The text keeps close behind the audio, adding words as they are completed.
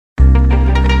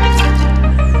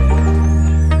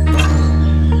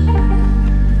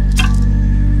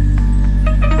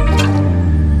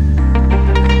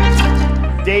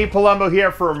Palumbo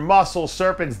here for Muscle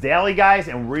Serpents Daily, guys,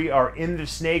 and we are in the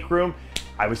snake room.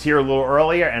 I was here a little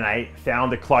earlier and I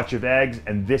found a clutch of eggs,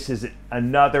 and this is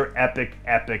another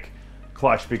epic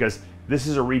clutch because this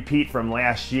is a repeat from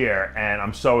last year, and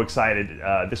I'm so excited.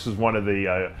 This was one of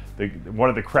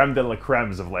the creme de la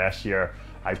cremes of last year.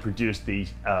 I produced the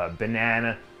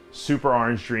banana, super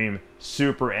orange dream,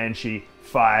 super Enchi,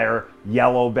 fire,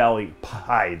 yellow belly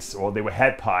pieds. Well, they were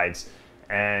het pieds.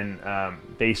 And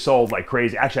they sold like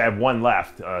crazy. Actually, I have one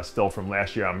left still from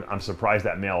last year. I'm surprised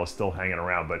that male is still hanging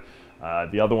around, but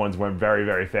the other ones went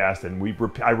very fast. And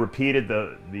I repeated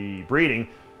the breeding.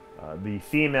 The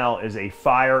female is a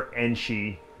fire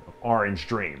Enchi orange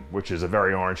dream, which is a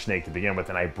very orange snake to begin with,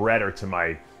 and I bred her to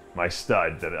my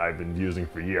stud that I've been using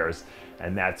for years,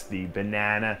 and that's the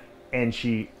banana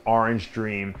Enchi orange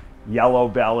dream, yellow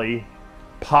belly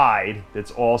pied.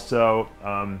 That's also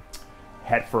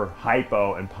het for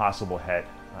hypo and possible het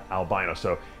albino.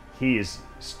 So he is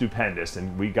stupendous,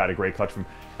 and we got a great clutch from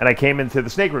him. And I came into the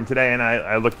snake room today and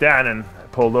I looked down and I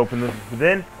pulled open the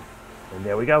bin, and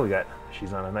there we go.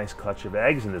 She's on a nice clutch of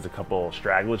eggs, and there's a couple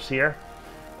stragglers here.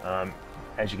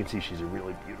 As you can see, she's a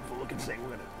really beautiful looking snake.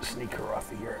 We're gonna sneak her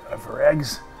off of here of her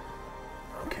eggs.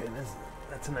 Okay,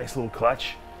 that's a nice little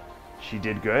clutch. She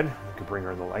did good. We could bring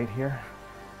her in the light here.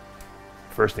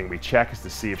 First thing we check is to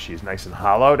see if she's nice and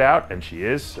hollowed out, and she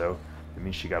is, so it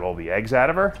means she got all the eggs out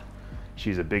of her.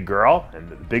 She's a big girl, and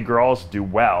the big girls do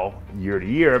well year to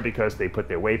year because they put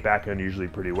their weight back on usually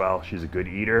pretty well. She's a good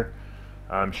eater.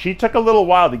 She took a little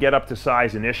while to get up to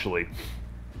size initially,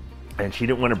 and she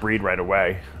didn't want to breed right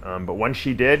away, but once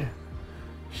she did,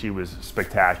 she was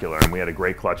spectacular, and we had a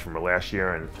great clutch from her last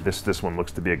year, and this one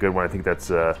looks to be a good one. I think that's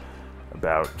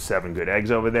about 7 good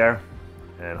eggs over there.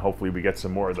 And hopefully we get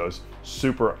some more of those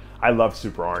I love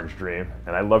super orange dream,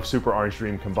 and I love super orange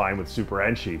dream combined with super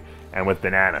Enchi and with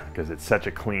banana because it's such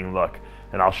a clean look.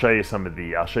 And I'll show you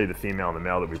I'll show you the female and the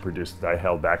male that we produced that I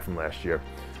held back from last year.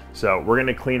 So we're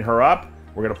gonna clean her up.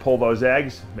 We're gonna pull those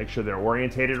eggs, make sure they're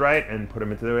orientated right, and put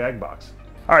them into the egg box.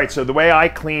 All right, so the way I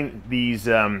clean these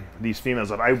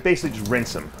females up, I basically just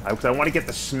rinse them. I want to get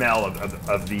the smell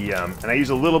of the, and I use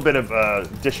a little bit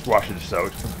of dishwasher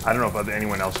soap. I don't know if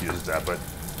anyone else uses that, but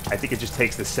I think it just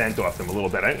takes the scent off them a little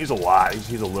bit. I don't use a lot, I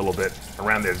just use a little bit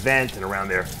around their vent and around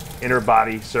their inner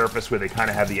body surface where they kind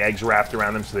of have the eggs wrapped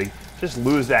around them, so they just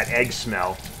lose that egg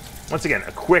smell. Once again,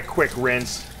 a quick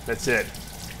rinse, that's it.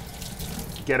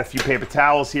 Get a few paper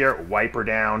towels here, wipe her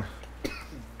down.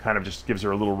 Kind of just gives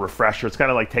her a little refresher. It's kind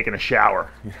of like taking a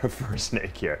shower, you know, for a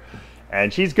snake here.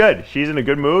 And she's good. She's in a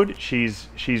good mood. She's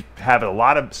having a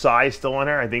lot of size still on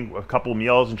her. I think a couple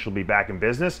meals and she'll be back in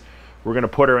business. We're gonna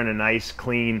put her in a nice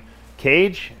clean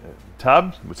cage,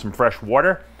 tub with some fresh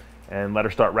water, and let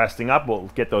her start resting up. We'll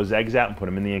get those eggs out and put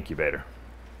them in the incubator.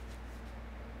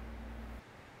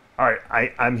 All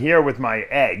right, I'm here with my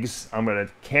eggs. I'm gonna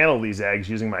candle these eggs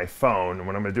using my phone. And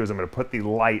what I'm gonna do is I'm gonna put the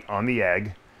light on the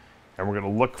egg, and we're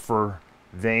going to look for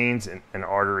veins and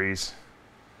arteries.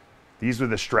 These were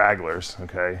the stragglers,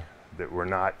 okay, that were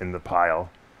not in the pile.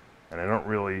 And I don't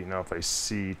really know if I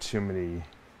see anything.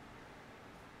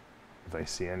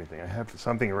 I have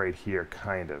something right here,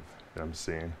 kind of, that I'm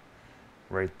seeing.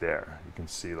 Right there. You can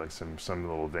see like some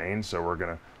little veins. So we're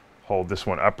going to hold this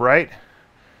one upright.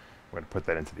 We're going to put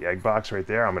that into the egg box right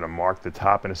there. I'm going to mark the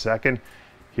top in a second.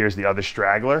 Here's the other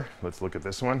straggler. Let's look at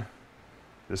this one.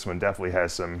 This one definitely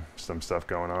has some stuff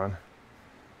going on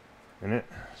in it.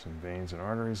 Some veins and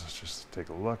arteries. Let's just take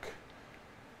a look.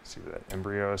 See where that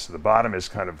embryo is. So the bottom is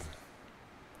kind of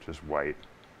just white.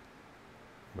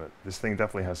 But this thing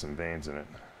definitely has some veins in it.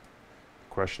 The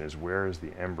question is, where is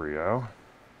the embryo?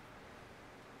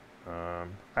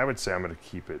 I would say I'm going to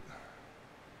keep it.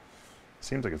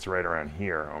 Seems like it's right around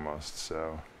here almost.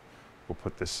 So we'll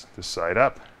put this side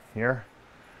up here.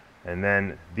 And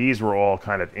then these were all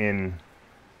kind of in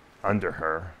under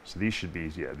her, so these should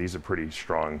be, yeah, these are pretty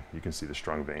strong. You can see the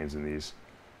strong veins in these,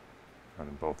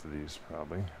 on both of these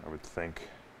probably, I would think.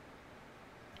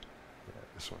 Yeah,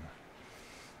 this one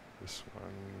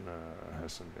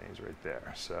has some veins right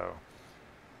there. So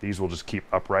these will just keep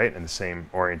upright in the same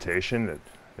orientation that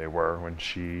they were when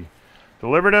she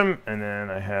delivered them. And then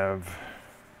I have,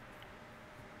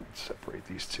 let's separate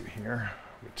these two here.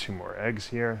 With 2 more eggs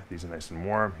here. These are nice and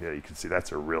warm. Yeah, you can see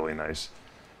that's a really nice.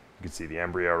 You can see the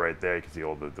embryo right there. You can see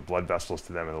all the blood vessels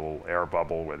to them and a little air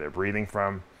bubble where they're breathing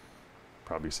from.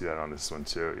 Probably see that on this one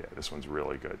too. Yeah, this one's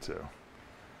really good too.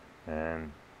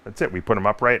 And that's it. We put them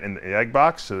upright in the egg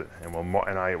box, and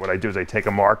what I do is I take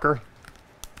a marker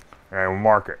and I will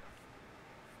mark it.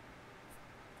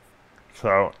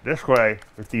 So this way,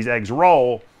 if these eggs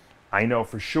roll, I know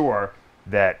for sure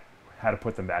that how to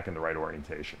put them back in the right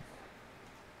orientation.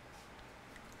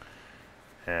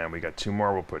 And we got 2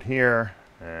 more we'll put here,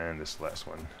 and this last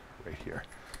one right here.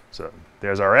 So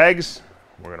there's our eggs.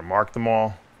 We're going to mark them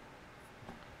all,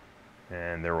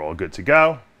 and they're all good to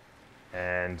go.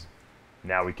 And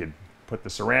now we could put the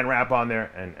saran wrap on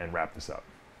there and wrap this up.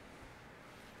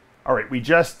 All right, we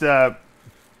just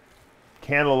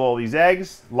candled all these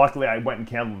eggs. Luckily, I went and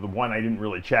candled the one I didn't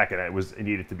really check, and it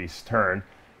needed to be turned.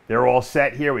 They're all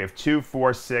set here. We have 2,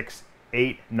 4, 6,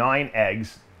 8, 9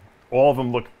 eggs. All of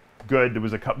them look good. There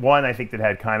was one I think that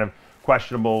had kind of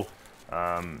questionable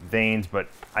veins, but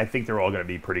I think they're all going to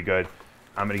be pretty good.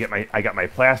 I'm going to get I got my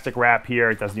plastic wrap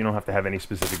here. You don't have to have any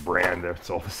specific brand. It's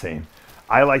all the same.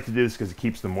 I like to do this because it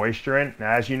keeps the moisture in.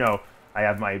 Now, as you know, I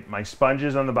have my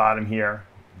sponges on the bottom here.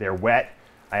 They're wet.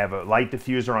 I have a light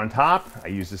diffuser on top. I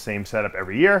use the same setup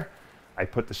every year. I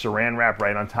put the saran wrap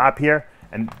right on top here.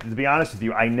 And to be honest with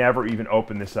you, I never even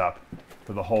open this up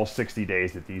for the whole 60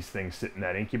 days that these things sit in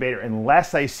that incubator,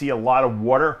 unless I see a lot of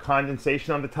water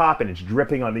condensation on the top and it's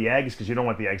dripping on the eggs, because you don't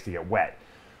want the eggs to get wet.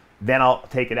 Then I'll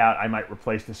take it out. I might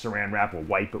replace the saran wrap or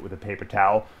wipe it with a paper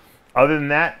towel. Other than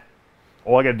that,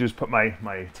 all I got to do is put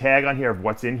my tag on here of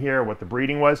what's in here, what the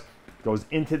breeding was, goes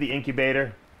into the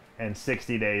incubator, and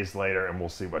 60 days later, and we'll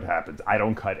see what happens. I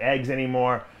don't cut eggs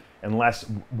anymore unless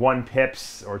 1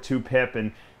 pips or 2 pip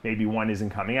and maybe 1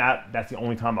 isn't coming out. That's the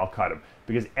only time I'll cut them,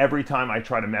 because every time I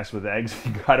try to mess with eggs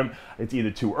and cut them, it's either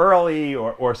too early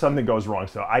or something goes wrong.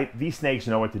 So these snakes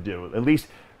know what to do. At least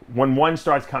when 1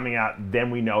 starts coming out, then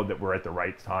we know that we're at the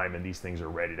right time and these things are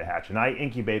ready to hatch. And I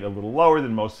incubate a little lower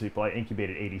than most people. I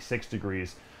incubate at 86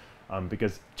 degrees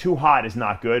because too hot is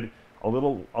not good. A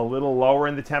little lower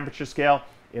in the temperature scale,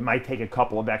 it might take a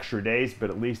couple of extra days, but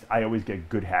at least I always get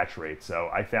good hatch rates. So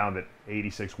I found that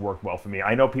 86 worked well for me.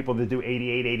 I know people that do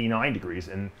 88, 89 degrees,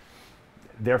 and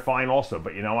they're fine also.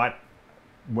 But you know what?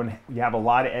 When you have a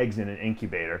lot of eggs in an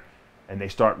incubator and they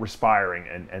start respiring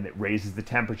and it raises the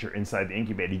temperature inside the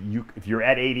incubator, if you're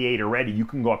at 88 already, you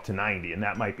can go up to 90, and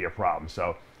that might be a problem.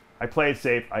 So I play it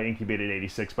safe. I incubated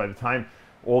 86. By the time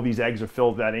all these eggs are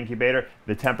filled that incubator,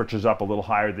 the temperature's up a little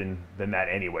higher than that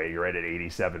anyway. You're at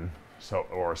 87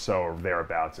 or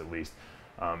thereabouts at least.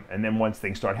 And then once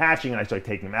things start hatching and I start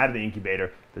taking them out of the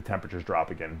incubator, the temperatures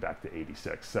drop again back to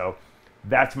 86. So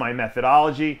that's my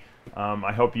methodology.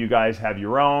 I hope you guys have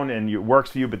your own and it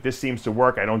works for you, but this seems to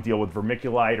work. I don't deal with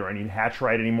vermiculite or any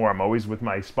hatch-rite anymore. I'm always with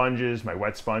my sponges, my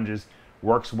wet sponges.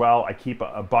 Works well. I keep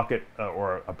a bucket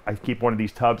I keep one of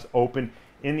these tubs open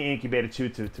in the incubator too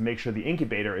to make sure the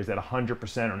incubator is at 100% or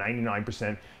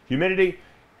 99% humidity,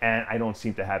 and I don't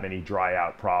seem to have any dry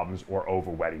out problems or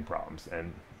overwetting problems.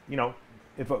 And you know,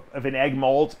 if an egg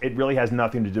molds, it really has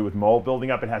nothing to do with mold building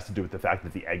up. It has to do with the fact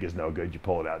that the egg is no good. You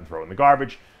pull it out and throw it in the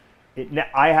garbage.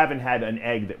 I haven't had an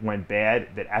egg that went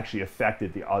bad that actually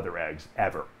affected the other eggs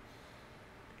ever.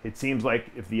 It seems like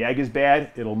if the egg is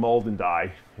bad, it'll mold and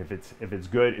die. If it's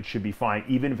good, it should be fine,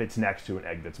 even if it's next to an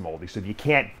egg that's moldy. So if you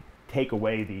can't take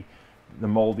away the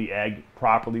moldy egg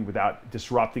properly without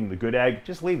disrupting the good egg,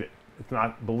 just leave it. It's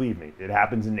not, believe me, it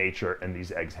happens in nature, and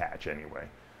these eggs hatch anyway.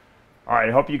 All right,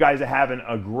 I hope you guys are having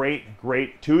a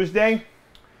great Tuesday.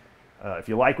 If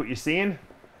you like what you're seeing,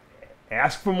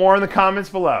 ask for more in the comments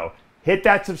below. Hit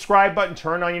that subscribe button,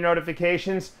 turn on your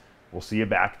notifications. We'll see you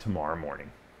back tomorrow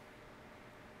morning.